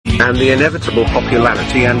and the inevitable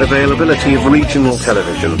popularity and availability of regional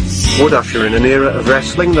television would usher in an era of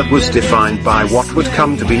wrestling that was defined by what would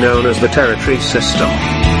come to be known as the territory system.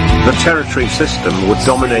 The territory system would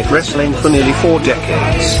dominate wrestling for nearly 4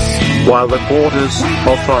 decades, while the borders,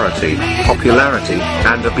 authority, popularity,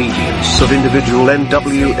 and obedience of individual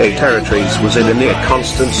NWA territories was in a near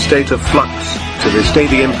constant state of flux. To this day,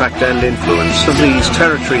 the impact and influence of these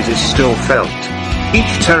territories is still felt.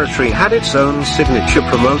 Each territory had its own signature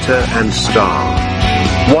promoter and star.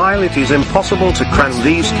 While it is impossible to cram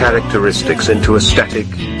these characteristics into a static,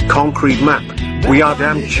 concrete map, we are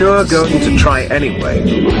damn sure going to try anyway.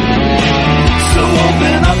 So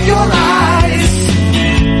open up your eyes,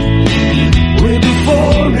 way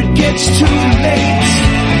before it gets too late.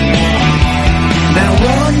 Now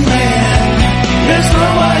one man, there's no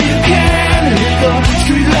way you can. If the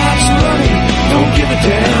street lights running, don't give a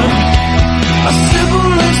damn. A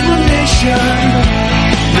simple explanation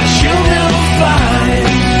that you'll never find.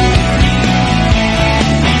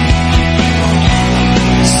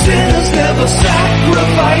 Sinners never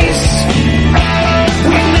sacrifice.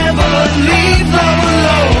 We never leave love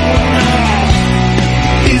alone.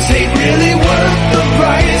 Is hate really worth the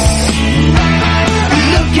price?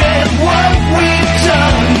 Look at what we've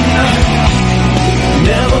done.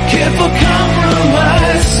 Never care for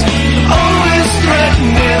compromise. Always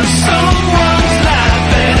threatening someone's life,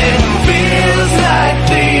 and it feels like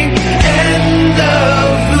the end of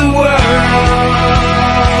the world.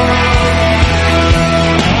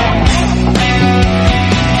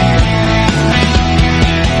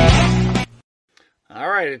 All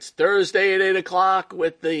right, it's Thursday at 8 o'clock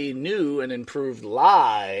with the new and improved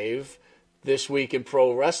live This Week in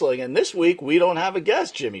Pro Wrestling. And this week, we don't have a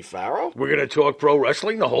guest, Jimmy Farrow. We're going to talk pro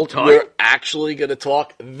wrestling the whole time? We're actually going to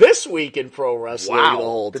talk This Week in Pro Wrestling the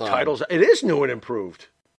whole time. The titles, it is new and improved.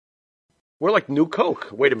 We're like New Coke.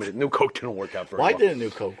 Wait a minute, New Coke didn't work out very well. Why didn't New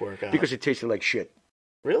Coke work out? Because it tasted like shit.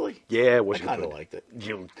 Really? Yeah, it wasn't I kind of good. liked it.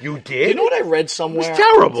 You did? You know what I read somewhere? It was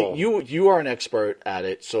terrible. You are an expert at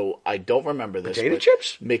it, so I don't remember this. Potato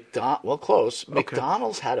chips? Well, close. Okay.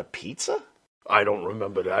 McDonald's had a pizza? I don't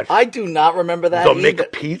remember that. I do not remember that The either.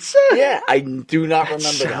 McPizza? Yeah, I do not remember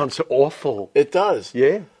that. Sounds awful. It does.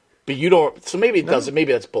 Yeah. But you don't, so maybe it doesn't.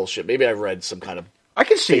 Maybe that's bullshit. Maybe I read some kind of I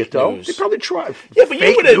can see fake it, though. news. They probably tried. Yeah, but Fake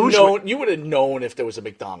you would have news known. You would have known if there was a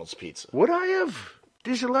McDonald's pizza. Would I have?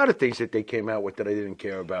 There's a lot of things that they came out with that I didn't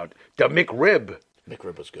care about. The McRib.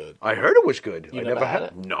 McRib was good. I heard it was good. You I never had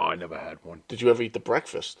it? No, I never had one. Did you ever eat the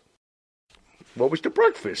breakfast? What was the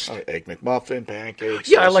breakfast? Egg McMuffin, pancakes.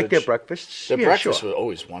 Yeah, I sausage. like their breakfasts. Their Yeah, breakfast sure. was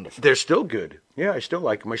always wonderful. They're still good. Yeah, I still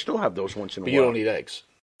like them. I still have those once in a But while. you don't eat eggs.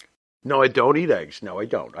 No, I don't eat eggs. No, I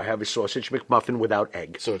don't. I have a sausage McMuffin without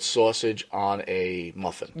egg. So it's sausage on a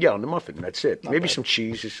muffin. Yeah, on the muffin. That's it. Not Maybe bad. some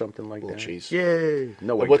cheese or something like Little that. cheese. Yeah.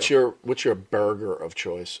 No, What's your burger of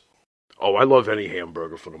choice? Oh, I love any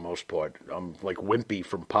hamburger for the most part. I'm like Wimpy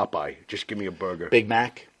from Popeye. Just give me a burger. Big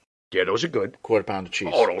Mac, Yeah, those are good. quarter pound of cheese.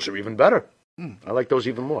 Oh, those are even better. I like those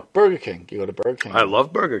even more. Burger King. You go to Burger King. I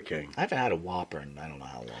love Burger King. I haven't had a Whopper in I don't know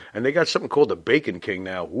how long. And they got something called the Bacon King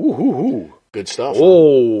now. Ooh, hoo, hoo. Good stuff.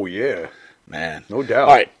 Oh, yeah. Man. No doubt.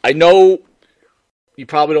 All right. I know you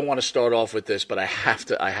probably don't want to start off with this, but I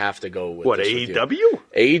have to go with What, this with you.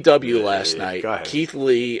 AEW? AEW last night. go ahead. Keith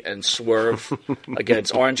Lee and Swerve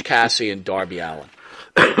against Orange Cassidy and Darby Allin.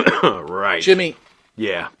 Right. Jimmy,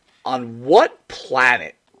 Yeah. on what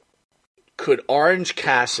planet could Orange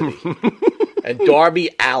Cassidy and Darby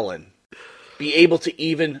Allin be able to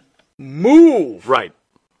even move Right.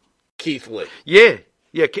 Keith Lee? Yeah.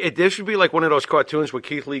 Yeah, this should be like one of those cartoons where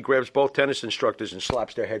Keith Lee grabs both tennis instructors and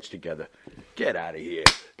slaps their heads together. Get out of here.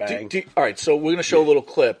 Bang. All right, so we're going to show a little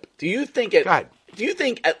clip. Do you think Go ahead.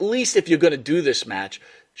 at least if you're going to do this match,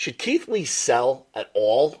 should Keith Lee sell at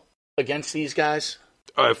all against these guys?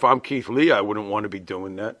 If I'm Keith Lee, I wouldn't want to be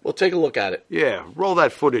doing that. Well, take a look at it. Yeah, roll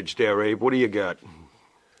that footage there, Abe. What do you got?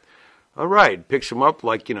 All right, picks him up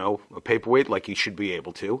like, a paperweight like he should be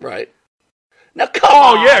able to. Right. Now, come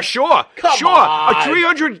on. Oh, yeah, sure. Come sure. on.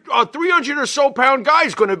 A 300 or so pound guy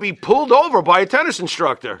is going to be pulled over by a tennis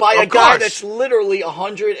instructor. By a Of guy course. that's literally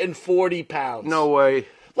 140 pounds. No way.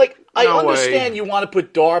 Like, I No understand way. you want to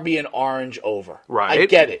put Darby and Orange over. Right. I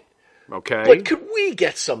get it. Okay. But could we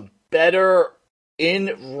get some better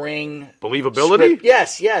in-ring Believability? script?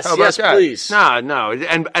 Yes, How about that? please. No.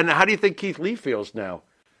 And how do you think Keith Lee feels now,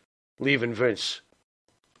 leaving Vince?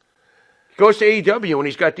 Goes to AEW and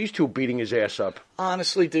he's got these two beating his ass up.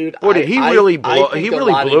 Honestly, dude, Boy, did he really blow- he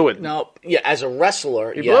really blew it. No, yeah, as a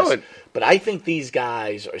wrestler, He yes. blew it. But I think these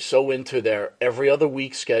guys are so into their every other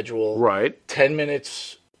week schedule. Right. 10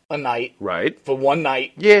 minutes a night Right. for one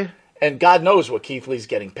night. Yeah. And God knows what Keith Lee's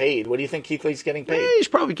getting paid. What do you think Keith Lee's getting paid? He's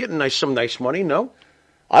probably getting some nice money, no?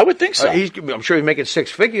 I would think so. I'm sure he's making 6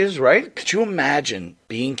 figures, right? Could you imagine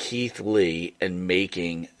being Keith Lee and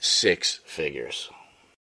making 6 figures?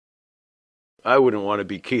 I wouldn't want to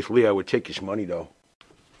be Keith Lee. I would take his money, though.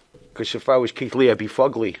 Because if I was Keith Lee, I'd be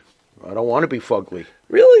fugly. I don't want to be fugly.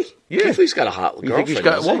 Really? Yeah. Keith Lee's got a hot girlfriend.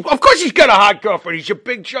 Well, of course he's got a hot girlfriend. He's a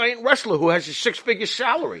big, giant wrestler who has a 6-figure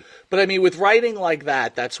salary. But, I mean, with writing like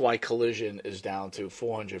that, that's why Collision is down to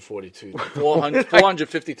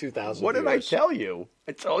 452,000 What did I tell you?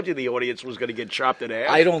 I told you the audience was going to get chopped in half.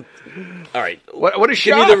 I don't. All right. What a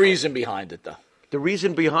shock. Give me the reason behind it, though. The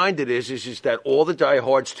reason behind it is that all the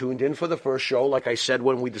diehards tuned in for the first show, like I said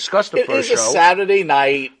when we discussed the first show. It is a Saturday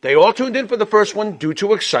night. They all tuned in for the first one due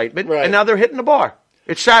to excitement, right. And now they're hitting the bar.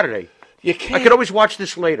 It's Saturday. You can't. I could always watch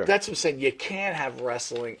this later. That's what I'm saying. You can't have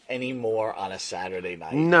wrestling anymore on a Saturday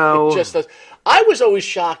night. No. It just does. I was always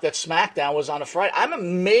shocked that SmackDown was on a Friday. I'm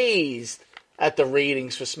amazed at the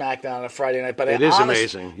ratings for SmackDown on a Friday night. But it is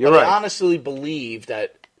amazing. You're right. I honestly believe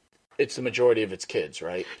that it's the majority of its kids,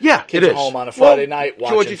 right? Yeah, kids it is. Are home on a Friday night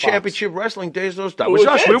watching Georgia Fox. Championship Wrestling days, that was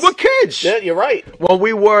us. We were kids. Yeah, you're right. Well,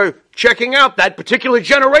 we were checking out that particular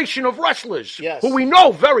generation of wrestlers, yes. who we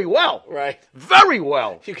know very well. Right. Very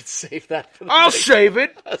well. You could save that. I'll save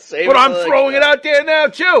it. But I'm throwing it out there now,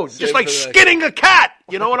 too. Just like skinning a cat.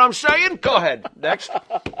 You know what I'm saying? Go ahead.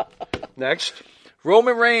 Next.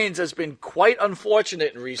 Roman Reigns has been quite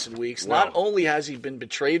unfortunate in recent weeks. Wow. Not only has he been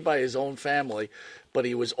betrayed by his own family, but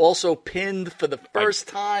he was also pinned for the first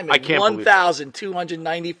time in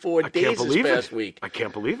 1,294 days this past week. I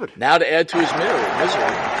can't believe it. Now, to add to his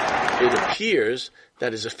misery, it appears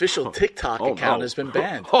that his official TikTok account has been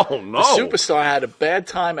banned. Oh, no. The superstar had a bad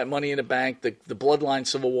time at Money in the Bank. The Bloodline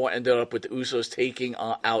Civil War ended up with the Usos taking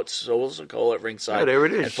out Solo Sikoa at ringside. Yeah, there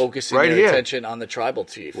it is. And focusing right their here. attention on the tribal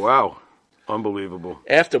chief. Wow. Unbelievable.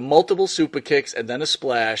 After multiple super kicks and then a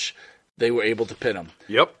splash, they were able to pin him.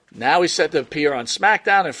 Yep. Now he's set to appear on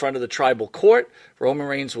SmackDown in front of the tribal court. Roman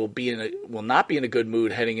Reigns will not be in a good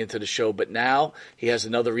mood heading into the show, but now he has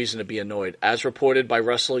another reason to be annoyed. As reported by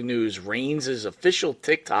Wrestling News, Reigns' official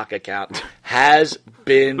TikTok account has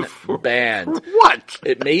been banned. What?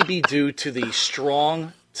 It may be due to the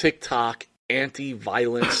strong TikTok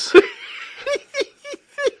anti-violence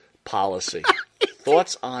policy.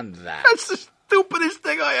 Thoughts on that? That's the stupidest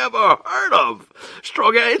thing I ever heard of.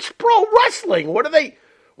 It's pro wrestling.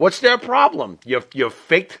 What's their problem? You're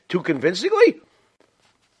faked too convincingly?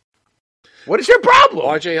 What is their problem?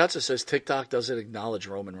 RJ Hudson says TikTok doesn't acknowledge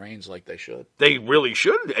Roman Reigns like they should. They really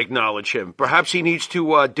should acknowledge him. Perhaps he needs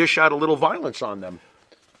to dish out a little violence on them.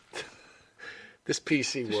 This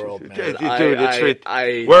PC world, man. Dude,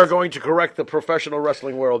 we're going to correct the professional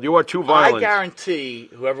wrestling world. You are too violent. I guarantee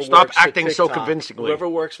whoever Stop works acting for TikTok, so convincingly. Whoever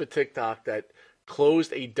works for TikTok that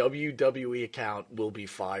closed a WWE account will be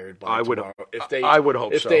fired by tomorrow. I would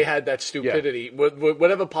hope if so. they had that stupidity,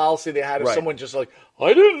 whatever policy they had, if Right. someone just like,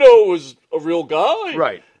 I didn't know it was a real guy.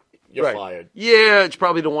 Right. You're fired. Yeah, it's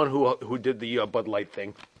probably the one who did the Bud Light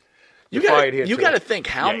thing. You're fired here, You too. got to think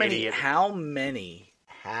how idiot.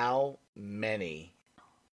 many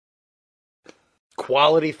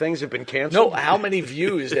quality things have been canceled? No, how many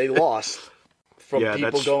views they lost from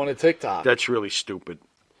people going to TikTok. That's really stupid.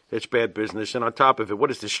 It's bad business. And on top of it,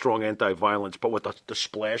 what is this strong anti-violence? But what, the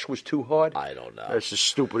splash was too hard? I don't know. That's the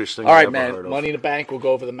stupidest thing All I've right, ever man. heard of. Money in the Bank. We'll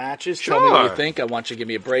go over the matches. Sure. Tell me what you think. I want you to give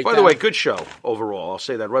me a breakdown. By the way, good show overall. I'll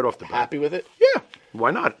say that right off the bat. Happy with it? Yeah.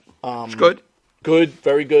 Why not? It's good. Good.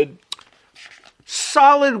 Very good.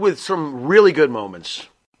 Solid with some really good moments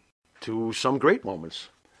to some great moments,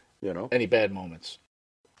 you know. Any bad moments?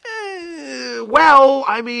 Well,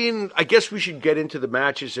 I mean, I guess we should get into the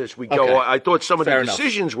matches as we go. Okay. I thought some of Fair the enough.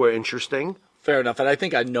 decisions were interesting. Fair enough. And I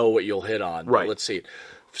think I know what you'll hit on. Right. Let's see it.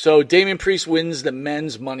 So Damian Priest wins the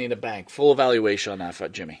men's Money in the Bank. Full evaluation on that for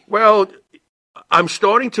Jimmy. Well, I'm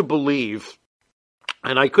starting to believe,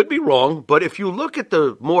 and I could be wrong, but if you look at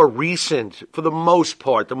the more recent, for the most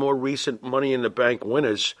part, the more recent Money in the Bank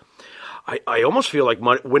winners, I almost feel like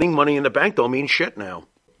winning Money in the Bank don't mean shit now,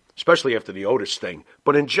 especially after the Otis thing.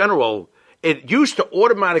 But in general, it used to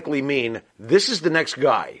automatically mean this is the next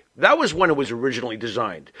guy. That was when it was originally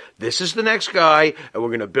designed. This is the next guy, and we're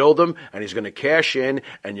going to build him, and he's going to cash in,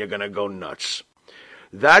 and you're going to go nuts.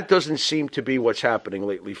 That doesn't seem to be what's happening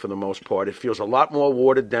lately for the most part. It feels a lot more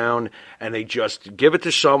watered down, and they just give it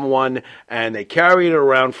to someone, and they carry it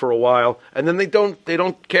around for a while, and then they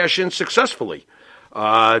don't cash in successfully.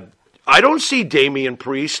 I don't see Damian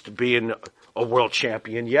Priest being a world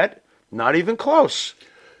champion yet. Not even close.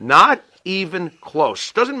 Not even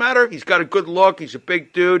close. Doesn't matter. He's got a good look. He's a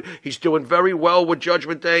big dude. He's doing very well with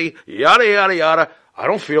Judgment Day. Yada, yada, yada. I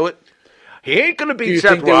don't feel it. He ain't going to beat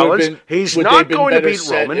Seth Rollins. He's not going to beat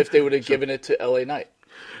Roman. If they would have given it to LA Knight.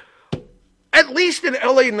 At least in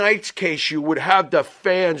LA Knight's case, you would have the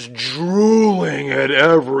fans drooling at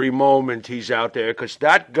every moment he's out there, because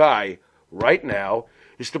that guy right now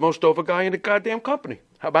is the most over guy in the goddamn company.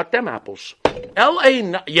 How about them apples? LA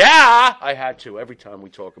Knight, yeah, I had to every time we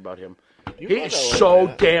talk about him. He's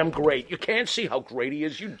so damn great. You can't see how great he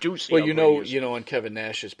is. You do see. Well, you know, on Kevin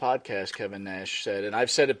Nash's podcast, Kevin Nash said, and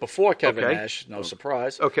I've said it before. Kevin Nash, no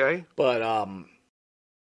surprise. Okay, but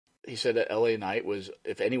he said that LA Knight was,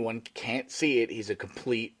 if anyone can't see it, he's a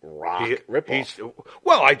complete Rock ripoff.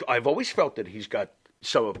 Well, I've always felt that he's got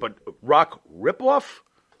some, but Rock ripoff?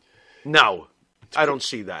 No, I don't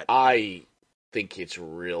see that. I think it's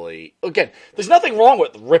really, again, there's nothing wrong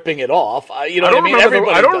with ripping it off. You know what I mean?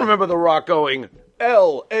 I don't remember The Rock going,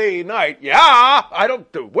 L.A. Knight, yeah, I don't,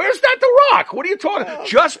 where's that The Rock? What are you talking?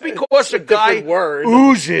 Just because a guy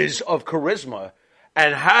oozes of charisma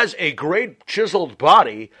and has a great chiseled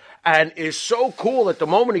body and is so cool that the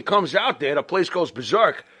moment he comes out there, the place goes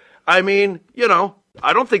berserk. I mean, you know,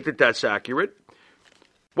 I don't think that that's accurate.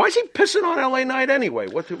 Why is he pissing on LA Knight anyway?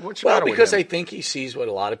 What's the matter with him? Well, because I think he sees what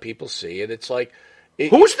a lot of people see, and it's like...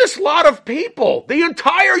 Who's this lot of people? The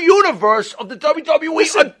entire universe of the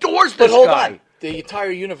WWE adores this guy. But hold on. The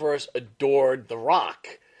entire universe adored The Rock.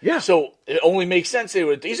 Yeah. So it only makes sense.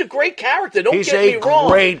 He's a great character. Don't get me wrong.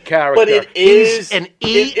 He's a great character. But it is... He's an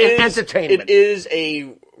in entertainment. It is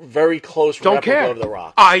a very close replica of The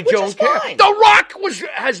Rock. I don't care. The Rock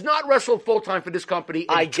has not wrestled full-time for this company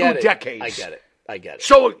in 2 decades. I get it.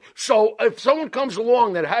 So if someone comes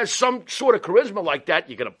along that has some sort of charisma like that,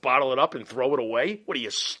 you're going to bottle it up and throw it away? What are you,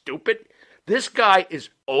 stupid? This guy is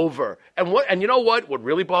over. And you know what? What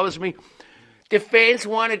really bothers me? The fans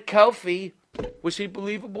wanted Kofi. Was he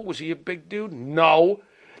believable? Was he a big dude? No.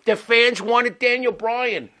 The fans wanted Daniel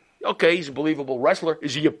Bryan. Okay, he's a believable wrestler.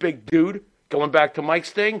 Is he a big dude? Going back to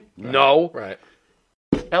Mike's thing? Right. No. Right.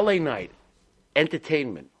 LA Knight,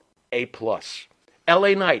 entertainment, A+.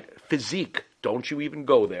 LA Knight, physique. Don't you even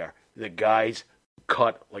go there. The guy's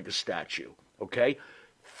cut like a statue, okay?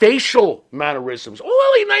 Facial mannerisms. All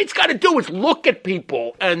LA Knight's got to do is look at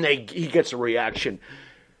people, and he gets a reaction.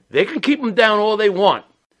 They can keep him down all they want,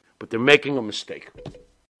 but they're making a mistake.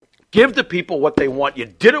 Give the people what they want. You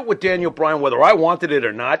did it with Daniel Bryan, whether I wanted it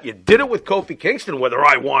or not. You did it with Kofi Kingston, whether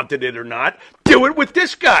I wanted it or not. Do it with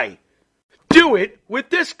this guy. Do it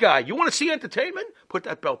with this guy. You want to see entertainment? Put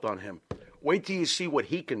that belt on him. Wait till you see what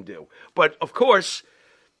he can do. But, of course,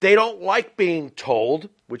 they don't like being told,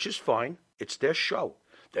 which is fine. It's their show.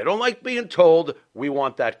 They don't like being told, we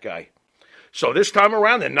want that guy. So this time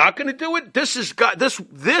around, they're not going to do it.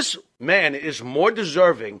 This man is more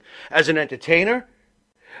deserving as an entertainer,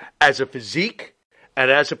 as a physique, and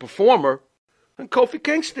as a performer than Kofi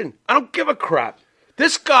Kingston. I don't give a crap.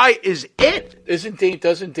 This guy is it.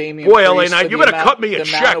 Doesn't Damian Boy, Priest... LA Knight, you better cut me a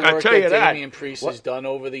check, I tell you that. Damian Priest has done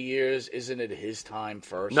over the years, isn't it his time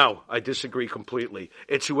first? No, I disagree completely.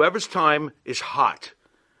 It's whoever's time is hot.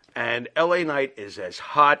 And LA Knight is as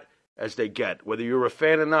hot as they get. Whether you're a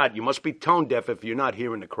fan or not, you must be tone deaf if you're not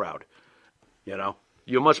hearing the crowd. You know?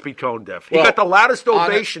 You must be tone deaf. He got the loudest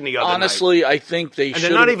ovation the other night. Honestly, I think they should... And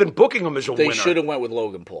they're not even booking him as a winner. They should have went with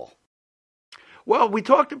Logan Paul. Well, we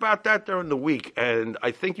talked about that during the week, and I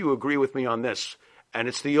think you agree with me on this. And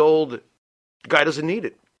it's the old, guy doesn't need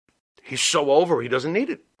it. He's so over, he doesn't need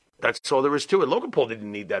it. That's all there is to it. Logan Paul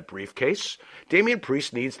didn't need that briefcase. Damian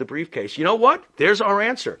Priest needs the briefcase. You know what? There's our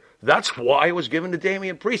answer. That's why it was given to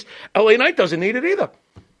Damian Priest. LA Knight doesn't need it either.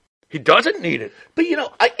 He doesn't need it. But, you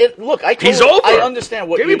know, he's over. I understand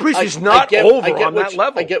what Damian Priest is not over on that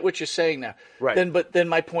level. I get what you're saying now. Right. But then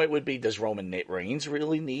my point would be, does Roman Reigns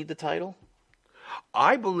really need the title?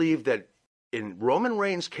 I believe that in Roman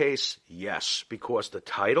Reigns' case, yes, because the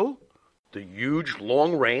title, the huge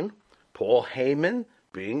long reign, Paul Heyman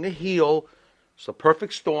being the heel, it's the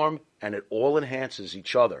perfect storm, and it all enhances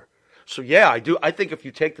each other. So, yeah, I do. I think if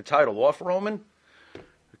you take the title off Roman,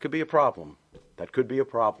 it could be a problem. That could be a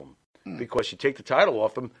problem. Because you take the title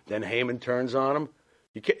off him, then Heyman turns on him.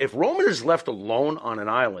 If Roman is left alone on an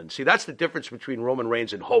island, see, that's the difference between Roman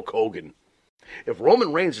Reigns and Hulk Hogan. If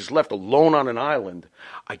Roman Reigns is left alone on an island,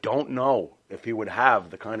 I don't know if he would have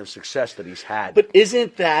the kind of success that he's had. But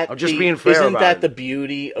isn't that I'm just being fair isn't about that it. the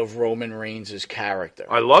beauty of Roman Reigns' character?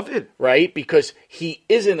 I love it. Right? Because he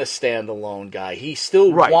isn't a standalone guy. He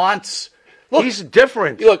still wants... Look, he's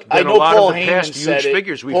different. Look, than I know a lot Paul of the Heyman past said huge it.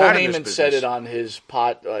 figures we've Paul had in this Heyman business. said it on his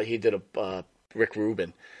pot. He did a Rick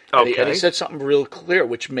Rubin. And he said something real clear,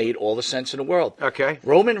 which made all the sense in the world. Okay.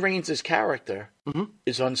 Roman Reigns' character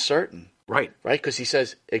is uncertain. Right. Right? Because he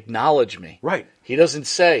says, acknowledge me. Right. He doesn't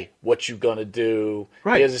say, what you going to do.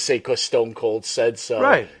 Right. He doesn't say, because Stone Cold said so.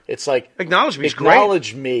 Right. It's like, acknowledge me.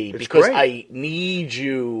 Acknowledge me It's because great. I need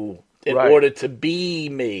you in Right. order to be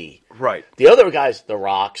me. Right. The other guys, The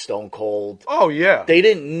Rock, Stone Cold, Oh, yeah. they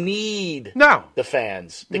didn't need No. the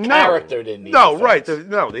fans. The No. character didn't need No, the right. fans.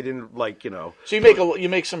 No, they didn't, So you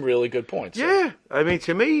make some really good points. Yeah. I mean,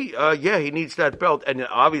 to me, he needs that belt. And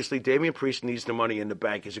obviously, Damian Priest needs the money in the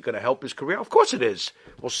bank. Is it going to help his career? Of course it is.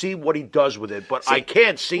 We'll see what he does with it. But I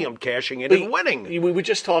can't see him cashing in and winning. We were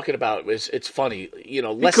just talking about it's funny.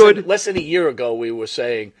 Less than a year ago, we were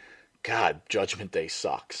saying, God, Judgment Day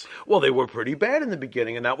sucks. Well, they were pretty bad in the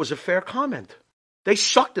beginning, and that was a fair comment. They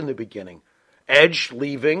sucked in the beginning. Edge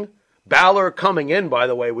leaving. Balor coming in, by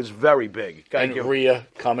the way, was very big. And Rhea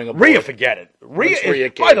coming aboard. Rhea, forget it. Rhea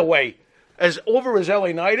came. by the way, as over as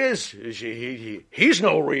LA Knight is, he's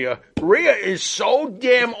no Rhea. Rhea is so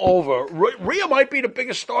damn over. Rhea might be the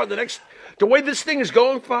biggest star the way this thing is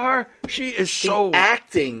going for her, she is so...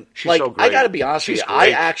 acting. She's so great. I got to be honest with you. Great. I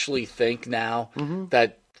actually think now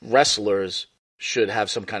that wrestlers should have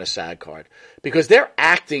some kind of SAG card. Because their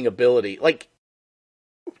acting ability,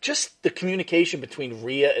 just the communication between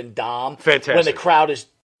Rhea and Dom. Fantastic. When the crowd is...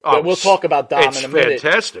 we'll talk about Dom in a minute. It's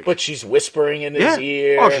fantastic. But she's whispering in his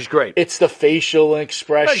ear. Oh, she's great. It's the facial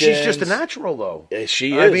expression. She's just a natural, though.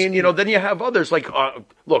 She is. I mean, then you have others like,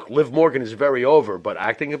 look, Liv Morgan is very over, but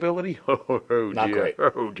acting ability? Not dear. great.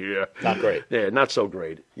 Oh, dear. Not great. Yeah, not so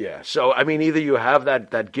great. Yeah. So, I mean, either you have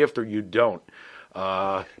that gift or you don't.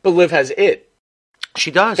 But Liv has it. She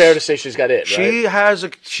does. Fair to say she's got it,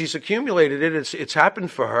 right? She's accumulated it. It's happened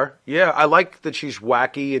for her. Yeah, I like that she's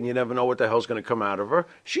wacky and you never know what the hell's going to come out of her.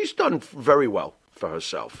 She's done very well for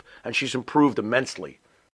herself, and she's improved immensely.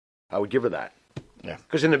 I would give her that. Yeah.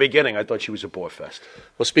 Because in the beginning, I thought she was a bore fest.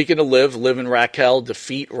 Well, speaking of Liv and Raquel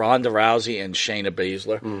defeat Ronda Rousey and Shayna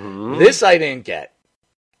Baszler. This I didn't get.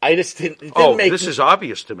 I just didn't this is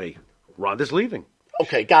obvious to me. Ronda's leaving.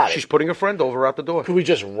 Okay, got it. She's putting a friend over out the door. Could we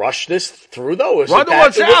just rush this through, though? Ronda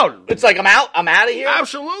wants out. It's like, I'm out of here?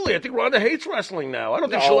 Absolutely. I think Ronda hates wrestling now. I don't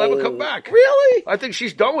think she'll ever come back. Really? I think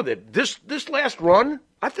she's done with it. This last run,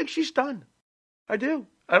 I think she's done. I do.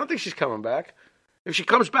 I don't think she's coming back. If she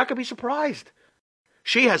comes back, I'd be surprised.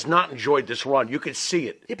 She has not enjoyed this run. You can see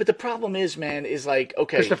it. Yeah, but the problem is, man, okay.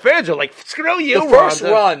 Because the fans are like, screw you, The first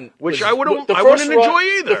Ronda, run. Which I wouldn't enjoy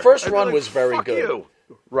either. The first run was very good. You.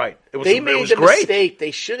 Right. They made the mistake.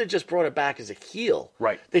 They should have just brought it back as a heel.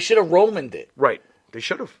 Right. They should have Romaned it. Right. They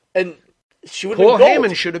should have. And she would Paul have been gold.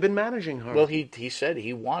 Heyman should have been managing her. Well, he said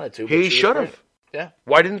he wanted to. He should have. Yeah.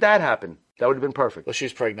 Why didn't that happen? That would have been perfect. Well, she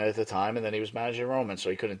was pregnant at the time, and then he was managing Roman, so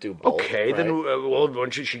he couldn't do both. Okay, right? then when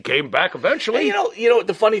she came back eventually. And you know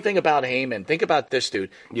the funny thing about Heyman, think about this dude.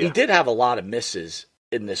 Yeah. He did have a lot of misses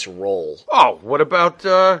in this role. Oh, what about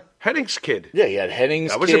Henning's kid? Yeah, he had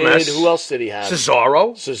Henning's that was kid. A mess. Who else did he have?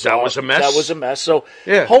 Cesaro. That was a mess. That was a mess. So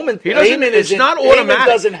yeah. Heyman it's not automatic. Heyman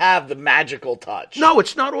doesn't have the magical touch. No,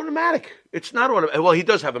 it's not automatic. It's not automatic. Well, he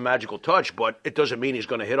does have a magical touch, but it doesn't mean he's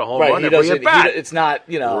going to hit a home run every at bat. It's not,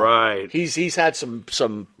 Right. He's had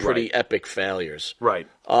some pretty epic failures. Right.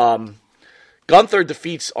 Gunther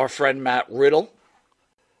defeats our friend Matt Riddle.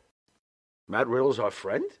 Matt Riddle's our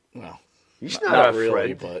friend? Well, he's not our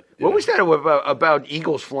really, friend. But what was that about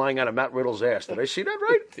eagles flying out of Matt Riddle's ass? Did I see that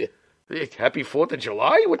right? Yeah. Happy 4th of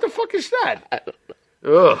July? What the fuck is that?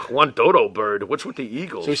 Ugh, one dodo bird. What's with the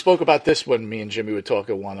eagles? So we spoke about this when me and Jimmy were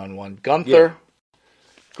talking one-on-one. Gunther,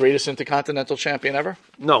 greatest Intercontinental Champion ever?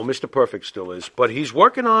 No, Mr. Perfect still is. But he's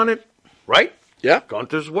working on it, right? Yeah.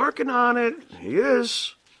 Gunther's working on it. He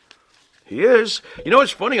is. He is. You know,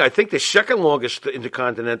 it's funny. I think the second longest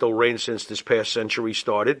Intercontinental reign since this past century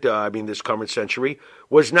started, this current century,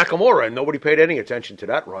 was Nakamura, and nobody paid any attention to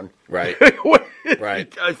that run. Right.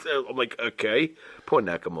 Right. I'm like, okay, poor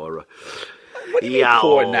Nakamura. What do you mean,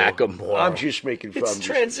 poor Nakamura? I'm just making fun. It's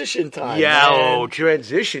transition time. Yeah,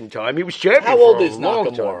 transition time. He was champion. How old is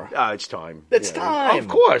Nakamura? It's time. It's time. Of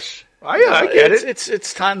course. I get it.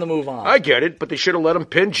 It's time to move on. I get it, but they should have let him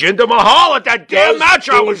pin Jinder Mahal at that damn match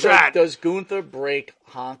I was at. Does Gunther break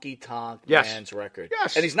Honky Tonk Man's record?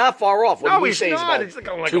 Yes. And he's not far off. No, he's not. It's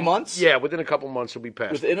like 2 months? Yeah, within a couple months he'll be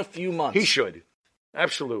past. Within a few months. He should.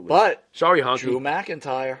 Absolutely. But sorry, Honky. Drew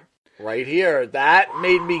McIntyre, right here. That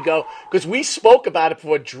made me go, because we spoke about it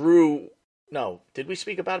before Drew. No, did we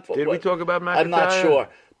speak about it before? Did we talk about McIntyre? I'm not sure.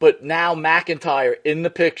 But now McIntyre in the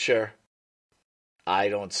picture, I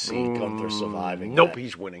don't see Gunther surviving. Nope,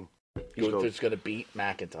 he's winning. Gunther's going to beat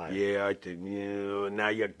McIntyre. Yeah, I think. Yeah, now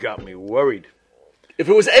you got me worried. If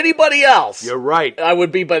it was anybody else, You're right. I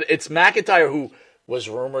would be. But it's McIntyre who was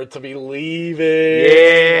rumored to be leaving.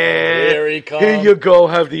 Yeah. Here he comes. Here you go.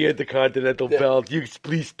 Have the Intercontinental belt. You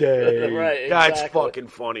please stay. Right, That's exactly. fucking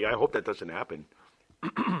funny. I hope that doesn't happen.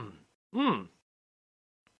 I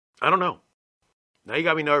don't know. Now you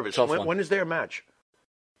got me nervous. Tough one. When is their match?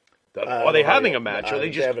 Are they having a match? Or are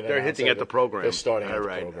they haven't they're announced hinting it. at the program? They're starting All at the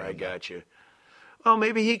right, program. I got you. Well,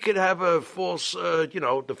 maybe he could have a false,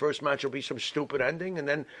 the first match will be some stupid ending, and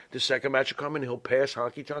then the second match will come and he'll pass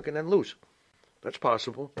Honky Tonk and then lose. That's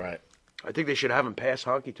possible. Right. I think they should have him pass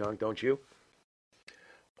Honky Tonk, don't you?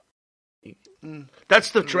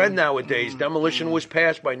 That's the trend nowadays. Demolition was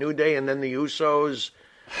passed by New Day, and then the Usos.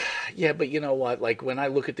 Yeah, but you know what? Like, when I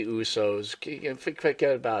look at the Usos,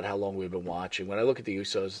 forget about how long we've been watching. When I look at the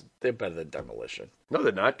Usos, they're better than Demolition. No,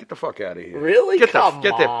 they're not. Get the fuck out of here. Really? Get Come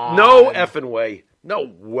the on. no effing way. No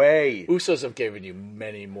way. Usos have given you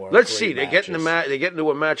many more. Let's great see. They get in matches. they get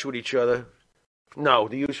into a match with each other. No,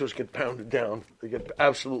 the Usos get pounded down. They get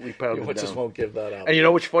absolutely pounded You just down. won't give that up. And you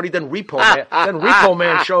know what's funny? Then Repo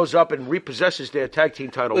Man shows up and repossesses their tag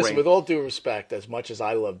team title Listen, reign. with all due respect, as much as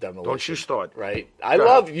I love Demolition, Don't you start. right? I Go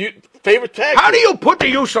love you. Favorite tag. How do team. you put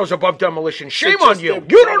the Usos above Demolition? Shame They're on just you. their You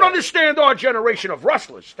don't brother. understand our generation of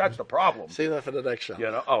wrestlers. That's the problem. Save that for the next show?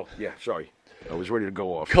 You know? Oh, yeah, sorry. I was ready to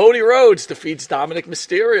go off. Cody Rhodes defeats Dominic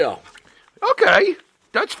Mysterio. Okay,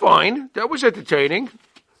 that's fine. That was entertaining.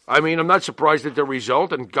 I mean, I'm not surprised at the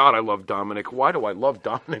result. And God, I love Dominic. Why do I love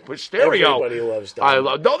Dominic Mysterio? Everybody loves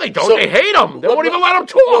Dominic. No, they don't. So- they hate him. They won't even let him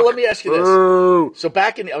talk. Well, let me ask you this. Boo. So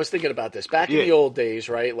I was thinking about this. Back in the old days,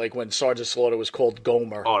 right? Like when Sergeant Slaughter was called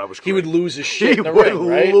Gomer. Oh, that was He great. would lose his shit He in the would ring,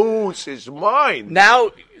 right? lose his mind. Now,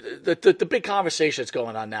 the big conversation that's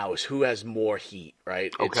going on now is who has more heat,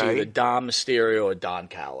 right? It's Okay. either Dom Mysterio or Don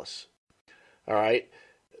Callis. All right?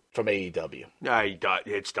 From AEW.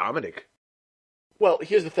 It's Dominic. Well,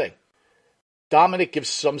 here's the thing. Dominic gives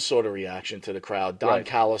some sort of reaction to the crowd. Don Right.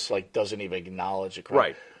 Callis doesn't even acknowledge the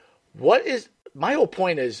crowd. Right. My whole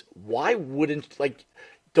point is, why wouldn't,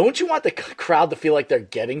 don't you want the crowd to feel like they're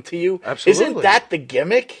getting to you? Absolutely. Isn't that the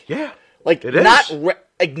gimmick? Yeah. It is. Not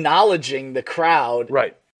acknowledging the crowd.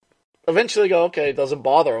 Right. Eventually go, okay, it doesn't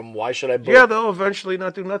bother them. Why should I boo? Yeah, they'll eventually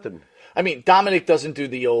not do nothing. I mean, Dominic doesn't do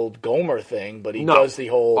the old Gomer thing, but he No. does the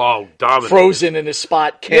whole Dominic. frozen in his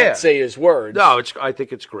spot, can't Yeah. say his words. No, I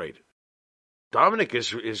think it's great. Dominic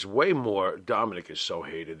is way more. Dominic is so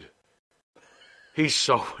hated. He's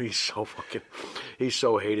so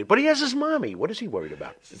hated. But he has his mommy. What is he worried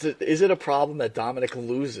about? Is it a problem that Dominic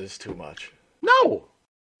loses too much? No,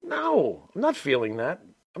 I'm not feeling that.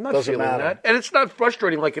 I'm not Doesn't feeling matter. that. And it's not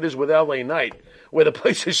frustrating like it is with LA Knight, where the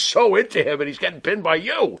place is so into him and he's getting pinned by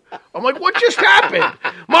you. I'm like, what just happened?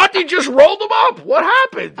 Monty just rolled him up. What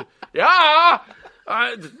happened? Yeah.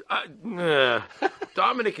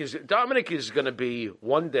 Dominic is going to be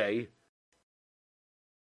one day.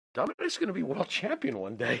 Dominic's going to be world champion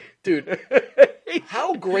one day. Dude,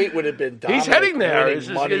 how great would it have been Dominic He's heading there. winning It's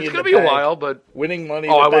Money in going the to be a Bank, while, but winning Money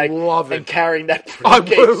Oh, in I the would Bank love it. and carrying that I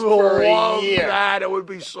briefcase would for love a year. that. It would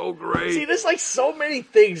be so great. See, there's so many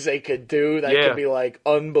things they could do that could be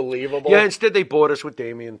unbelievable. Yeah, instead they bought us with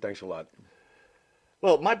Damien. Thanks a lot.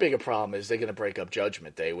 Well, my bigger problem is they're going to break up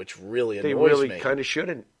Judgment Day, which really annoys They really me. kind of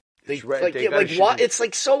shouldn't. They, It's right. like, They yeah, gotta like why? shouldn't.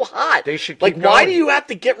 It's so hot. They should like, keep why going. do you have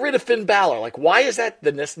to get rid of Finn Balor? Like, why is that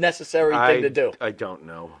the necessary thing to do? I don't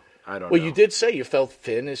know. I don't know. Well, you did say you felt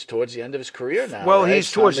Finn is towards the end of his career now. Well, right? he's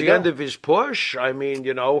It's time towards to the go. end of his push. I mean,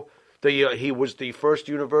 he was the first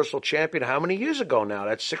Universal Champion how many years ago now?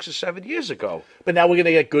 That's 6 or 7 years ago. But now we're going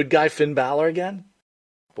to get good guy Finn Balor again?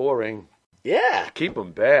 Boring. Yeah. Keep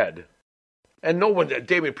him bad. And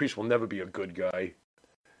Damian Priest will never be a good guy.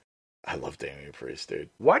 I love Damian Priest, dude.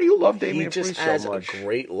 Why do you love He Damian just Priest has so much? a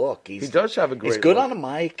great look. He does have a great He's good look. on a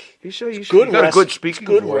mic. He's good got a good wrest- speaking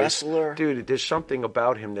good voice. wrestler. Dude, there's something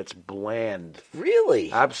about him that's bland.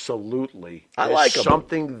 Really? Absolutely. I There's like him.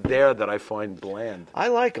 something there that I find bland. I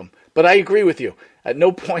like him. But I agree with you. At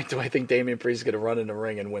no point do I think Damian Priest is going to run in the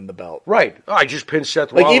ring and win the belt. Right. Oh, I just pinned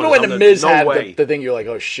Seth Like, Rollins. even when on The Miz no had way. the thing, you're like,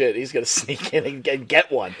 oh, shit, he's going to sneak in and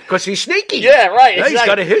get one. Because he's sneaky. Yeah, right. Yeah, Exactly. he's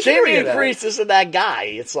got a history of Damian that. Priest isn't that guy.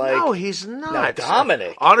 It's like, No, he's not. Now,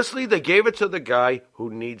 Dominic. Honestly, they gave it to the guy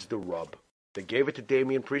who needs the rub. They gave it to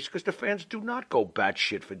Damian Priest because the fans do not go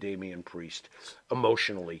batshit for Damian Priest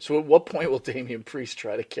emotionally. So at what point will Damian Priest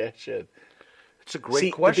try to cash in? It's a great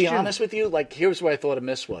See, question. to be honest with you, here's what I thought a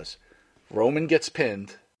miss was. Roman gets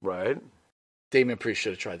pinned. Right. Damian Priest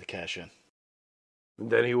should have tried to cash in. And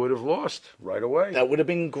then he would have lost right away. That would have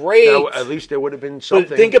been great. At least there would have been something.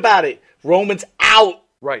 But think about it. Roman's out.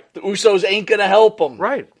 Right. The Usos ain't going to help him.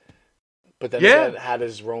 Right. But then Yeah. again, how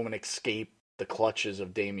does Roman escape the clutches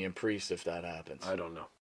of Damian Priest if that happens. I don't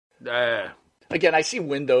know. Again, I see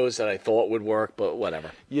windows that I thought would work, but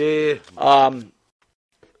whatever. Yeah.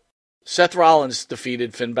 Seth Rollins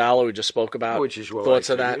defeated Finn Balor, we just spoke about. Which is what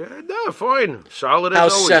thoughts I of that? think. No, fine. Solid as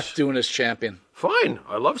How's always. Seth doing as champion? Fine.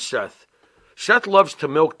 I love Seth. Seth loves to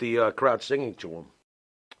milk the crowd singing to him.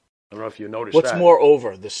 I don't know if you noticed What's that. more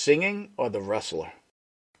over, the singing or the wrestler?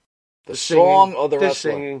 The singing, song or the the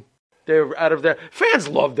wrestler? singing. They're out of there. Fans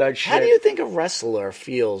love that shit. How do you think a wrestler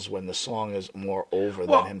feels when the song is more over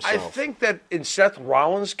than himself? I think that in Seth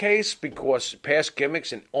Rollins' case, because past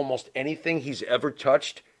gimmicks and almost anything he's ever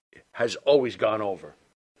touched has always gone over.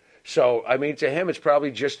 So, I mean, to him, it's probably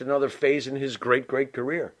just another phase in his great, great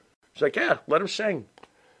career. It's like, yeah, let him sing.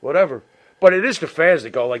 Whatever. But it is the fans that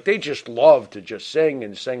go, like, they just love to just sing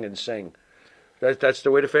and sing and sing. That's the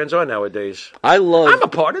way the fans are nowadays. I'm a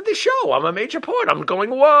part of the show. I'm a major part. I'm going,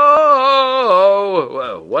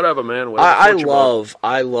 whoa, whatever, man. I love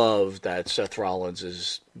that Seth Rollins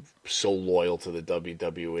is so loyal to the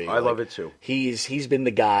WWE. I love it too. He's been the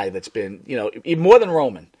guy that's been, more than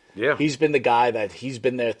Roman. Yeah. He's been the guy that he's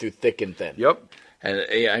been there through thick and thin. Yep. And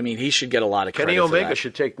I mean, he should get a lot of credit. Kenny for Omega that.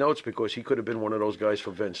 should take notes because he could have been one of those guys for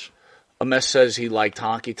Vince. Ames says he liked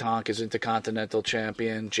Honky Tonk as Intercontinental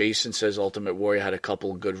Champion. Jason says Ultimate Warrior had a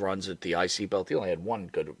couple of good runs at the IC belt. He only had one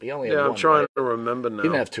good. I'm trying to remember now. He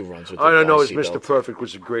didn't have two runs with the I don't know. IC As Mr. belt. Perfect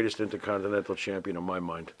was the greatest Intercontinental Champion in my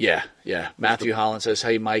mind. Yeah. Matthew Holland says,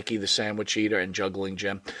 "Hey, Mikey, the Sandwich Eater and Juggling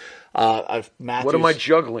Jim." What am I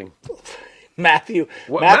juggling? Matthew's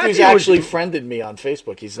Matthew actually friended me on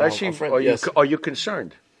Facebook. He's now Actually, a friend. are you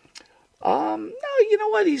concerned? No, you know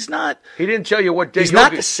what? He's not. He didn't tell you what day. He's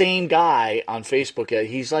not the same guy on Facebook.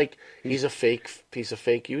 He's a fake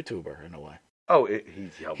YouTuber in a way. Oh,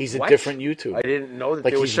 He's what? a different YouTuber. I didn't know that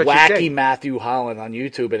like there was he's such a wacky thing. Matthew Holland on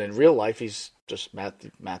YouTube, and in real life, he's just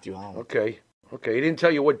Matthew Holland. Okay. He didn't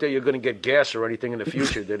tell you what day you're going to get gas or anything in the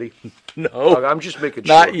future, did he? No, I'm just making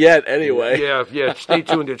sure. not yet. Anyway, Yeah. Stay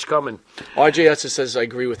tuned. It's coming. RJS says, "I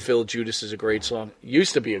agree with Phil. Judas is a great song.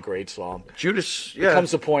 Used to be a great song. Judas. It Yeah.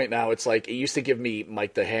 comes to a point now. It's like it used to give me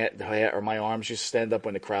like the hair or my arms used to stand up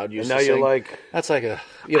when the crowd used And now to sing. you're like, That's like a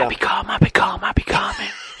I become.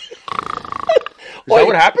 Is that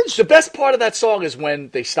what happens? The best part of that song is when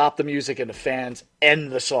they stop the music and the fans end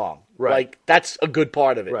the song. Right. Like, that's a good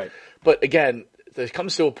part of it. Right. But again, there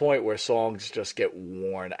comes to a point where songs just get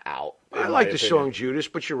worn out. I like the song Judas,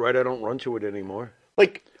 but you're right. I don't run to it anymore.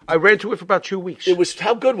 Like, I ran to it for about 2 weeks. it was,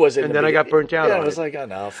 how good was it? And then I got burnt out Yeah, on it was it. like,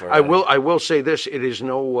 enough. I will say this. It is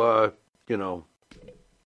no,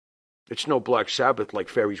 it's no Black Sabbath like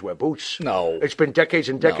Fairies Wear Boots. No. It's been decades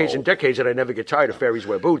and decades and decades that I never get tired of Fairies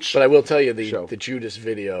Wear Boots. But I will tell you, the Judas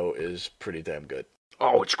video is pretty damn good.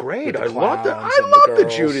 Oh, it's great. With I the love that. clowns I and the love the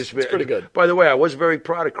girls. Judas It's video. pretty good. By the way, I was very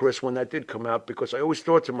proud of Chris when that did come out because I always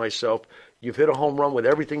thought to myself, you've hit a home run with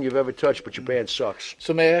everything you've ever touched, but your band sucks.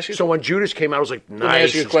 So may I ask you? So when Judas came out, I was like, let me ask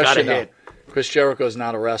nice, you a it's got a question now. hit. Chris Jericho is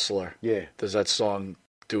not a wrestler. Yeah. Does that song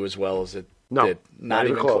do as well as it No, did? not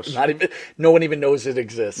even close. Not even. No one even knows it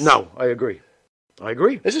exists. No, I agree.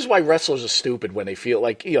 This is why wrestlers are stupid when they feel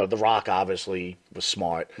like, The Rock obviously was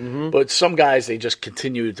smart. Mm-hmm. But some guys, they just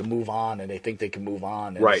continue to move on and they think they can move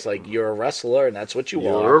on. And Right. It's like, you're a wrestler and that's what you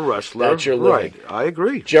are. You're a wrestler. That's your living. Right. I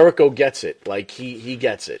agree. Jericho gets it. Like, he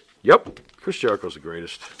gets it. Yep. Chris Jericho's the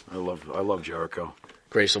greatest. I love Jericho.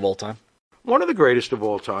 Greatest of all time. One of the greatest of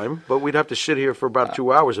all time, but we'd have to sit here for about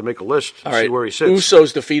 2 hours and make a list and see where he sits.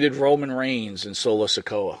 Usos defeated Roman Reigns in Solo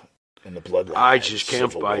Sikoa in the Bloodline. I just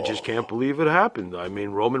can't Civil War. believe it happened. I mean,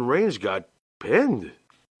 Roman Reigns got pinned.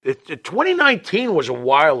 2019 was a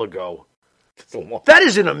while ago. That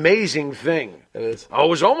is an amazing thing. It is. I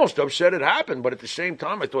was almost upset it happened, but at the same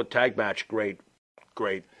time, I thought tag match great.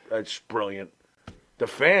 That's brilliant. The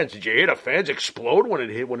fans, did you hear the fans explode when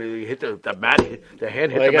he hit the mat? The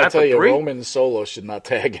hand hit Well, I the gotta mat tell for you, 3. Roman and Solo should not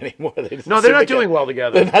tag anymore. No, they're not doing well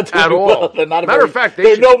together. They're not doing at all. well. They're not. Matter of fact,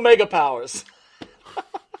 they're no mega powers.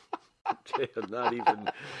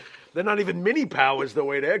 They're not even mini powers the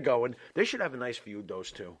way they're going. They should have a nice feud,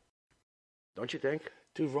 those two. Don't you think?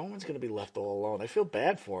 Dude, Roman's going to be left all alone. I feel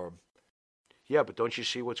bad for him. Yeah, but don't you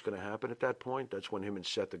see what's going to happen at that point? That's when him and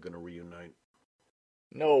Seth are going to reunite.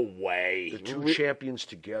 No way. The two champions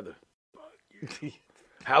together.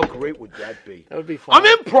 How great would that be? That would be fun.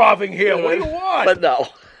 I'm improving here. What do you want? But no.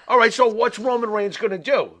 All right, so what's Roman Reigns going to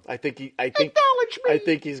do? I think Acknowledge me. I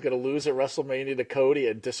think he's going to lose at WrestleMania to Cody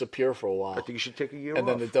and disappear for a while. I think you should take a year and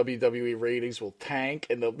off. then the WWE ratings will tank,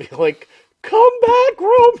 and they'll be like, "Come back,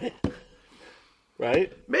 Roman!"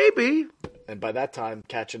 Right? Maybe. And by that time,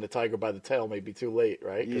 catching the tiger by the tail may be too late,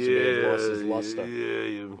 right? Because Yeah, he may have lost his luster.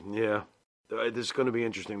 Yeah. This is going to be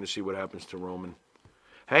interesting to see what happens to Roman.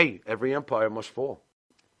 Hey, every empire must fall.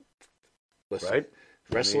 Listen, right?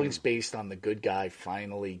 wrestling's based on the good guy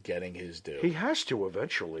finally getting his due. He has to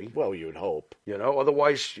eventually. Well, you would hope.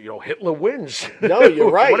 Otherwise, Hitler wins. No,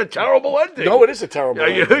 you're right. What a terrible ending. No, it is a terrible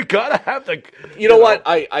ending. You gotta have the. You know what?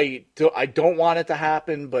 I don't want it to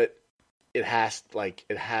happen, but it has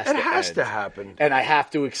It has to happen, and I have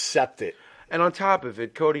to accept it. And on top of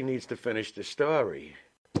it, Cody needs to finish the story,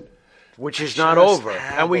 which is not over.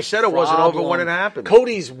 And we said it wasn't over when it happened.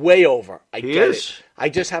 Cody's way over. I He get is. it. I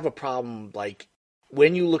just have a problem,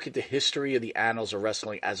 when you look at the history of the annals of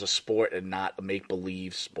wrestling as a sport and not a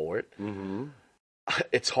make-believe sport,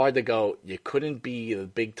 it's hard to go, you couldn't be the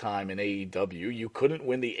big time in AEW, you couldn't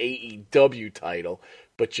win the AEW title,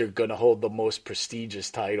 but you're going to hold the most prestigious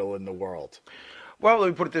title in the world. Well, let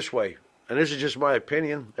me put it this way, and this is just my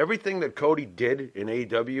opinion. Everything that Cody did in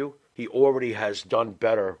AEW, he already has done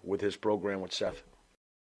better with his program with Seth.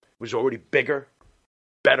 It was already bigger,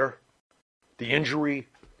 better. The injury,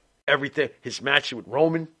 everything. His match with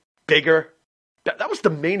Roman, bigger. That was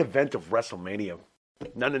the main event of WrestleMania.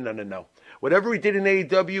 No. Whatever he did in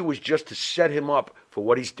AEW was just to set him up for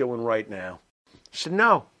what he's doing right now. So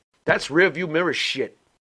no, that's rearview mirror shit.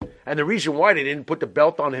 And the reason why they didn't put the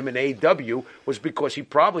belt on him in AEW was because he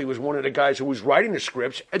probably was one of the guys who was writing the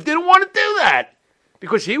scripts and didn't want to do that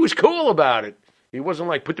because he was cool about it. He wasn't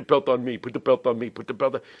like, put the belt on me, put the belt on me, put the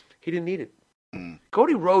belt on. He didn't need it.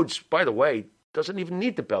 Cody Rhodes, by the way, doesn't even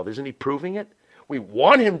need the belt. Isn't he proving it? We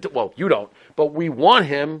want him to, well, you don't, but we want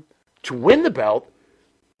him to win the belt.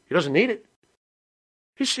 He doesn't need it.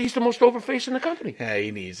 He's the most over face in the company. Yeah,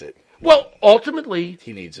 he needs it. Well, ultimately,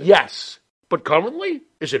 He needs it. yes. But currently,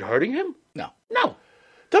 is it hurting him? No. No.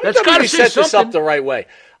 WWE gotta say set this up something. the right way.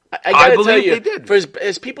 I gotta tell believe you, they did. For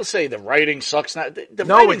as people say, the writing sucks. Now, the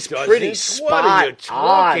No, writing's it doesn't. pretty spot What are you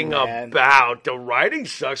talking on, man. about? The writing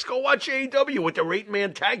sucks. Go watch AEW with the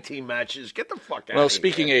 8-man tag team matches. Get the fuck out of here. Well,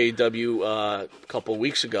 speaking of AEW, a couple of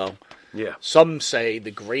weeks ago, yeah. some say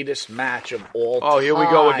the greatest match of all time. Oh, here we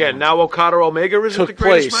go again. Now Okada Omega isn't the took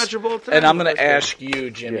greatest place. match of all time? And I'm going to ask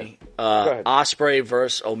you, Jimmy, ahead. Ospreay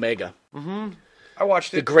versus Omega. I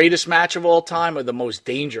watched The it. greatest match of all time or the most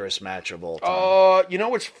dangerous match of all time? You know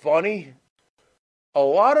what's funny? A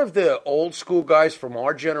lot of the old school guys from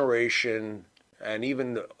our generation, and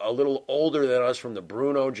even a little older than us from the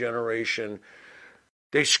Bruno generation,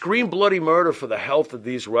 they scream bloody murder for the health of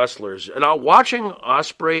these wrestlers. And watching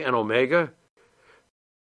Ospreay and Omega,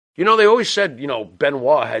 they always said,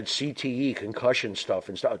 Benoit had CTE, concussion stuff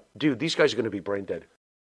and stuff. Dude, these guys are going to be brain dead.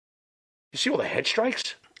 You see all the head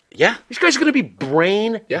strikes? Yeah. These guys are going to be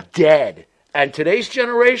brain dead. And today's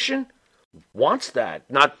generation wants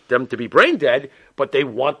that. Not them to be brain dead, but they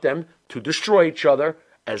want them to destroy each other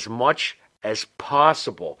as much as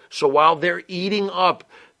possible. So while they're eating up,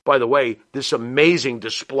 by the way, this amazing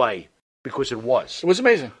display, because it was. It was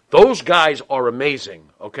amazing. Those guys are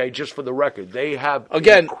amazing, okay? Just for the record. They have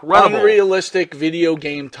Again, incredible, unrealistic video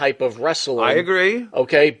game type of wrestling. I agree.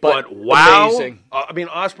 Okay, but wow. amazing.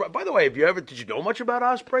 Ospreay, by the way, did you know much about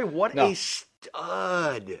Ospreay? What No. a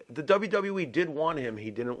stud. The WWE did want him.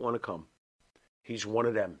 He didn't want to come. He's one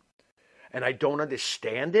of them. And I don't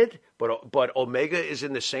understand it, but Omega is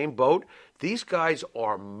in the same boat. These guys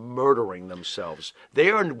are murdering themselves.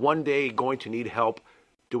 They are one day going to need help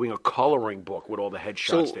doing a coloring book with all the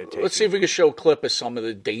headshots they're taking. Let's see if we can show a clip of some of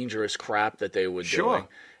the dangerous crap that they were doing.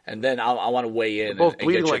 And then I want to weigh in and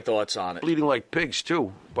get your thoughts on it. Bleeding like pigs,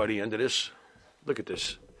 too, by the end of this. Look at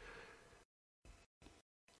this.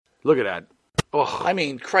 Look at that. Oh. I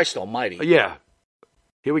mean, Christ almighty. Yeah.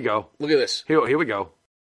 Here we go. Look at this. Here we go.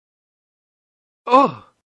 Oh.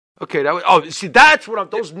 Okay, see, that's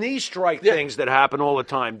what those knee strike things that happen all the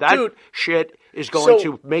time. That shit is going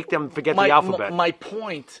to make them forget the alphabet. My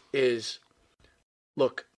point is,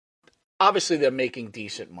 look, obviously they're making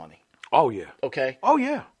decent money. Oh, yeah. Okay? Oh,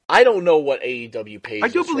 yeah. I don't know what AEW pays. I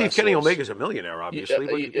do believe wrestlers. Kenny Omega's a millionaire,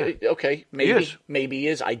 obviously. Okay, maybe. He is. Maybe he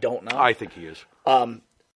is. I don't know. I think he is.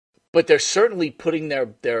 But they're certainly putting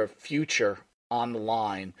their future on the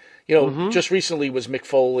line. Just recently was Mick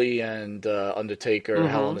Foley and Undertaker,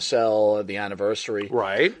 Hell in a Cell, the anniversary.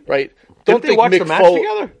 Right. Don't they watch the match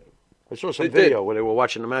together? I saw some video where they were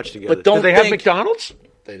watching the match together. But did they have McDonald's?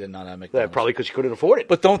 They did not have McDonald's. Yeah, probably because you couldn't afford it.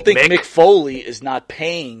 But don't think Mick Foley is not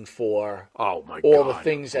paying for all the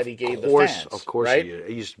things that he gave the fans. Of course right? he is.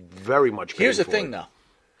 He's very much paying Here's the for thing, it. though.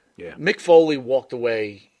 Yeah. Mick Foley walked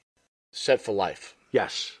away set for life.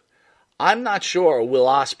 Yes. I'm not sure Will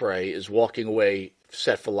Ospreay is walking away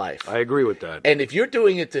set for life. I agree with that. And if you're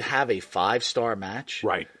doing it to have a 5-star match,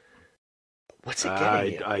 right? What's it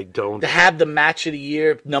getting you? I don't. To have the match of the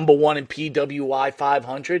year, number one in PWI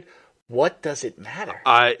 500, what does it matter?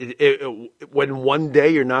 When one day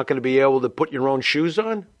you're not going to be able to put your own shoes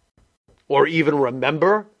on or even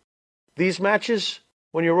remember these matches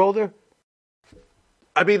when you're older.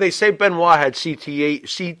 I mean, they say Benoit had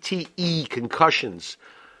CTE concussions.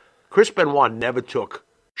 Chris Benoit never took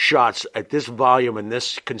shots at this volume and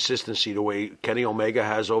this consistency the way Kenny Omega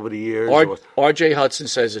has over the years. R.J. Hudson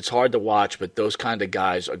says it's hard to watch, but those kind of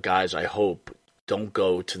guys are guys I hope don't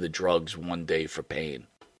go to the drugs one day for pain.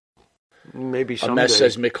 Maybe someday. A mess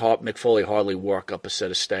says Mick Foley hardly walk up a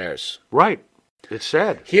set of stairs. Right. It's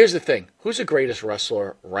sad. Here's the thing. Who's the greatest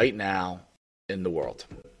wrestler right now in the world?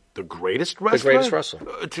 The greatest wrestler? The greatest wrestler.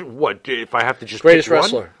 What, if I have to just greatest pick one?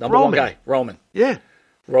 wrestler. Number one guy. Roman. Yeah.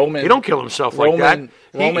 Roman. He don't kill himself like that.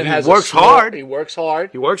 Roman he works hard. He works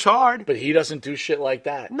hard. He works hard. But he doesn't do shit like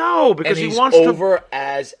that. No, because and he wants to. He's over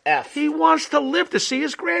as F. He wants to live to see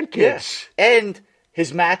his grandkids. Yes. And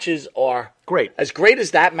his matches are great. As great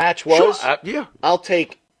as that match was, sure, yeah. I'll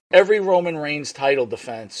take every Roman Reigns title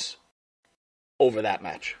defense over that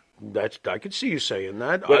match. I could see you saying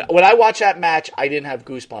that. When I watched that match, I didn't have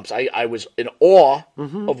goosebumps. I was in awe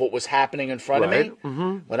of what was happening in front of me.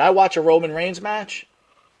 Mm-hmm. When I watch a Roman Reigns match,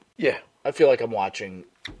 yeah, I feel like I'm watching.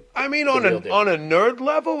 I mean, on a nerd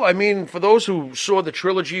level, I mean, for those who saw the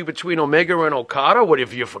trilogy between Omega and Okada, what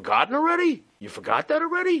have you forgotten already? You forgot that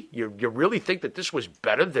already? You really think that this was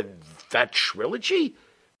better than that trilogy?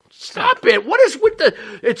 Stop it. What is with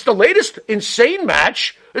it's the latest insane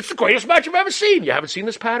match. It's the greatest match I've ever seen. You haven't seen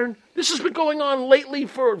this pattern? This has been going on lately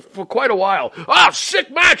for quite a while.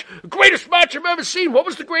 Sick match. Greatest match I've ever seen. What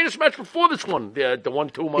was the greatest match before this one? The one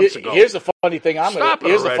 2 months ago. Here's the funny thing I'm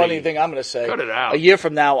going to say. Cut it out. A year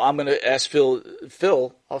from now, I'm going to ask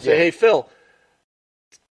Phil, I'll say, hey, Phil,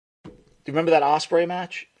 do you remember that Ospreay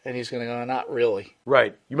match? And he's going to go, not really.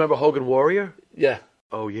 Right. You remember Hogan Warrior? Yeah.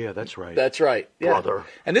 Oh, yeah, that's right. That's right. Yeah. Brother.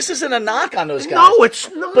 And this isn't a knock on those guys. No, it's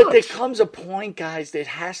not. But there comes a point, guys, there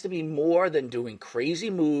has to be more than doing crazy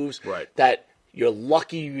moves that you're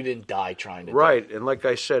lucky you didn't die trying to do. Right. And like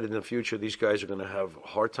I said, in the future, these guys are going to have a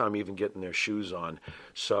hard time even getting their shoes on.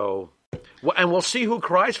 So, and we'll see who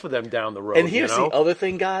cries for them down the road. And here's the other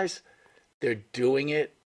thing, guys. They're doing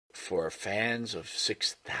it for fans of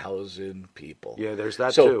 6,000 people. Yeah, there's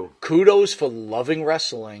that so, too. Kudos for loving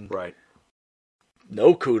wrestling. Right.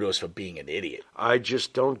 No kudos for being an idiot. I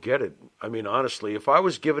just don't get it. I mean, honestly, if I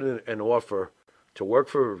was given an offer to work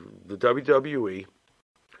for the WWE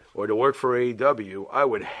or to work for AEW, I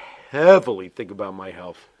would heavily think about my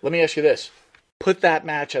health. Let me ask you this. Put that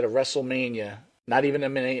match at a WrestleMania, not even a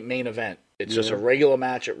main event. It's just a regular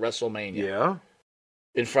match at WrestleMania. Yeah.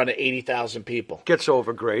 In front of 80,000 people. Gets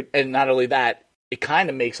over great. And not only that, it kind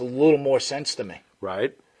of makes a little more sense to me.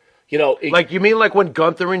 Right. You know, you mean like when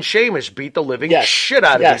Gunther and Sheamus beat the living shit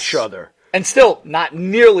out of each other. And still not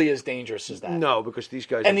nearly as dangerous as that. No, because these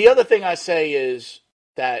guys... And the other thing I say is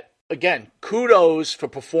that, again, kudos for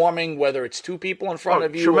performing, whether it's 2 people in front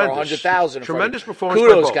of you or 100,000 in front of you. Tremendous performance.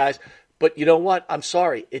 Kudos, guys. But you know what? I'm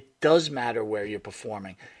sorry. It does matter where you're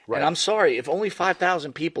performing. Right. And I'm sorry. If only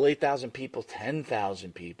 5,000 people, 8,000 people,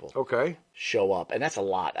 10,000 people show up, and that's a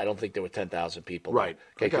lot. I don't think there were 10,000 people. Right.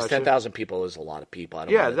 Okay, because 10,000 people is a lot of people.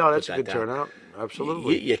 That's a good turnout.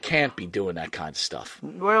 Absolutely. You can't be doing that kind of stuff.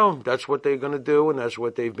 Well, that's what they're going to do, and that's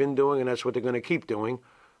what they've been doing, and that's what they're going to keep doing.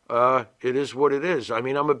 It is what it is. I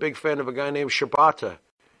mean, I'm a big fan of a guy named Shibata.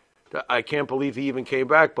 I can't believe he even came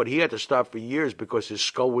back, but he had to stop for years because his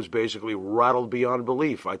skull was basically rattled beyond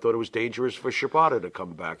belief. I thought it was dangerous for Shibata to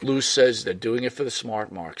come back. Lou says they're doing it for the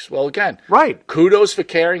smart marks. Well, again, kudos for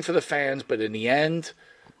caring for the fans, but in the end,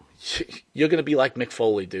 you're going to be like Mick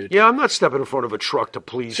Foley, dude. Yeah, I'm not stepping in front of a truck to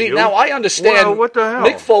please you. See, now I understand. Well, what the hell?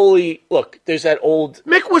 Mick Foley, look, there's that old...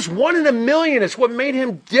 Mick was 1 in a million. It's what made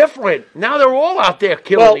him different. Now they're all out there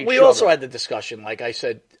killing each other. Well, we also had the discussion, like I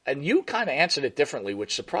said, and you kind of answered it differently,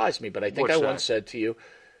 which surprised me, but I think once said to you,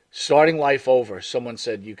 starting life over, someone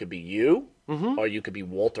said you could be you or you could be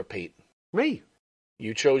Walter Payton. Me.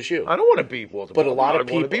 You chose you. I don't want to be Walter Payton. But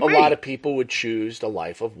a lot of people would choose the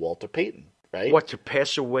life of Walter Payton. Right? What, to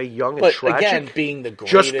pass away young and tragic? Again, being the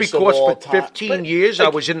greatest just because of all for 15 years I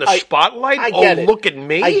was in the spotlight? I get it. Look at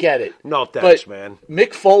me? I get it. No thanks, man.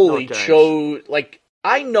 Mick Foley chose...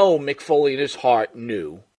 I know Mick Foley in his heart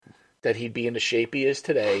knew that he'd be in the shape he is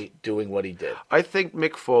today doing what he did. I think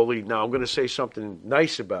Mick Foley... Now, I'm going to say something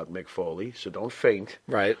nice about Mick Foley, so don't faint.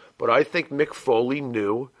 Right. But I think Mick Foley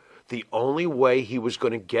knew the only way he was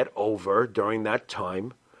going to get over during that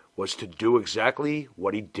time was to do exactly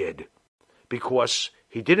what he did. Because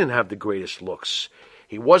he didn't have the greatest looks.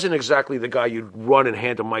 He wasn't exactly the guy you'd run and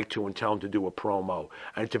hand a mic to and tell him to do a promo.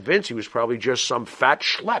 And to Vince, he was probably just some fat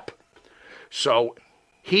schlep. So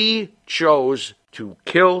he chose to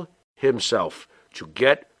kill himself to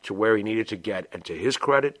get to where he needed to get. And to his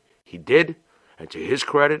credit, he did. And to his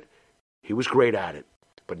credit, he was great at it.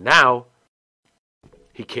 But now,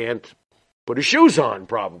 he can't put his shoes on,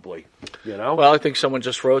 probably. You know? Well, I think someone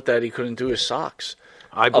just wrote that he couldn't do his socks.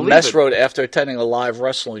 I believe Mess it. wrote, after attending a live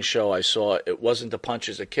wrestling show I saw, it wasn't the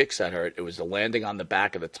punches or kicks that hurt. It was the landing on the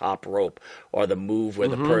back of the top rope or the move where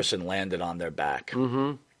the person landed on their back.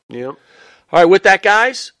 Mm-hmm. Yep. All right, with that,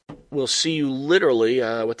 guys, we'll see you literally.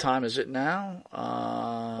 What time is it now?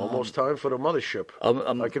 Almost time for the mothership.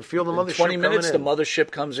 I can feel the In mothership 20 minutes, the coming in.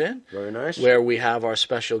 mothership comes in. Very nice. Where we have our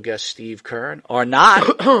special guest, Steve Kern. Or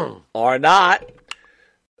not. Or not.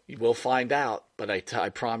 We'll find out. But I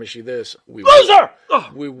promise you this. Loser!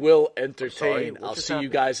 We will Sorry, entertain. what I'll just see you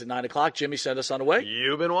happened? guys at 9 o'clock. Jimmy, send us on the way.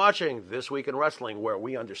 You've been watching This Week in Wrestling, where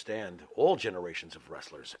we understand all generations of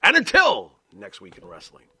wrestlers. And until next week in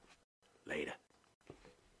wrestling, later.